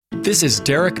This is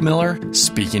Derek Miller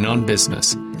speaking on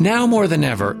business. Now more than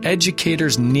ever,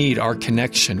 educators need our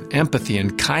connection, empathy,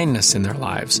 and kindness in their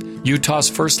lives. Utah's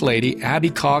First Lady,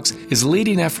 Abby Cox, is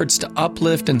leading efforts to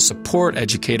uplift and support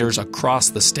educators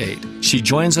across the state. She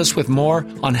joins us with more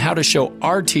on how to show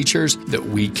our teachers that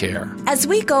we care. As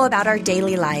we go about our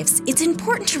daily lives, it's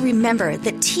important to remember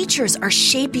that teachers are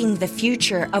shaping the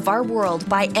future of our world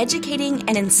by educating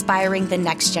and inspiring the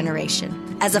next generation.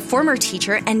 As a former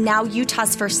teacher and now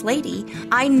Utah's First Lady,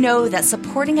 I know that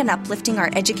supporting and uplifting our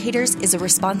educators is a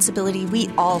responsibility we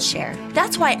all share.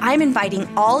 That's why I'm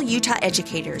inviting all Utah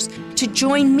educators to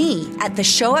join me at the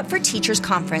ShowUp for Teachers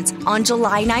Conference on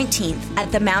July 19th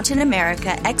at the Mountain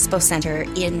America Expo Center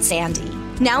in Sandy.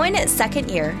 Now in its second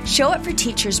year, ShowUp for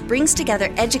Teachers brings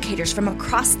together educators from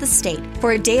across the state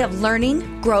for a day of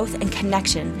learning, growth, and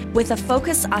connection with a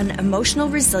focus on emotional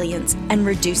resilience and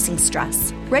reducing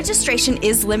stress. Registration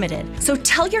is limited, so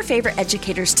tell your favorite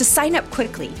educators to sign up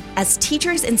quickly. As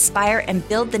teachers inspire and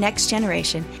build the next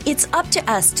generation, it's up to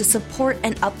us to support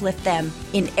and uplift them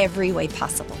in every way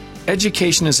possible.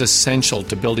 Education is essential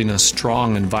to building a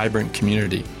strong and vibrant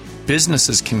community.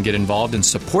 Businesses can get involved in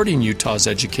supporting Utah's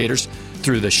educators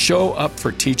through the ShowUp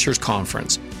for Teachers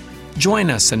Conference. Join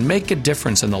us and make a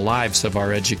difference in the lives of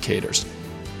our educators.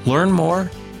 Learn more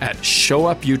at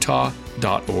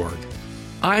showuputah.org.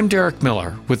 I'm Derek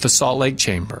Miller with the Salt Lake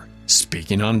Chamber,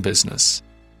 speaking on business.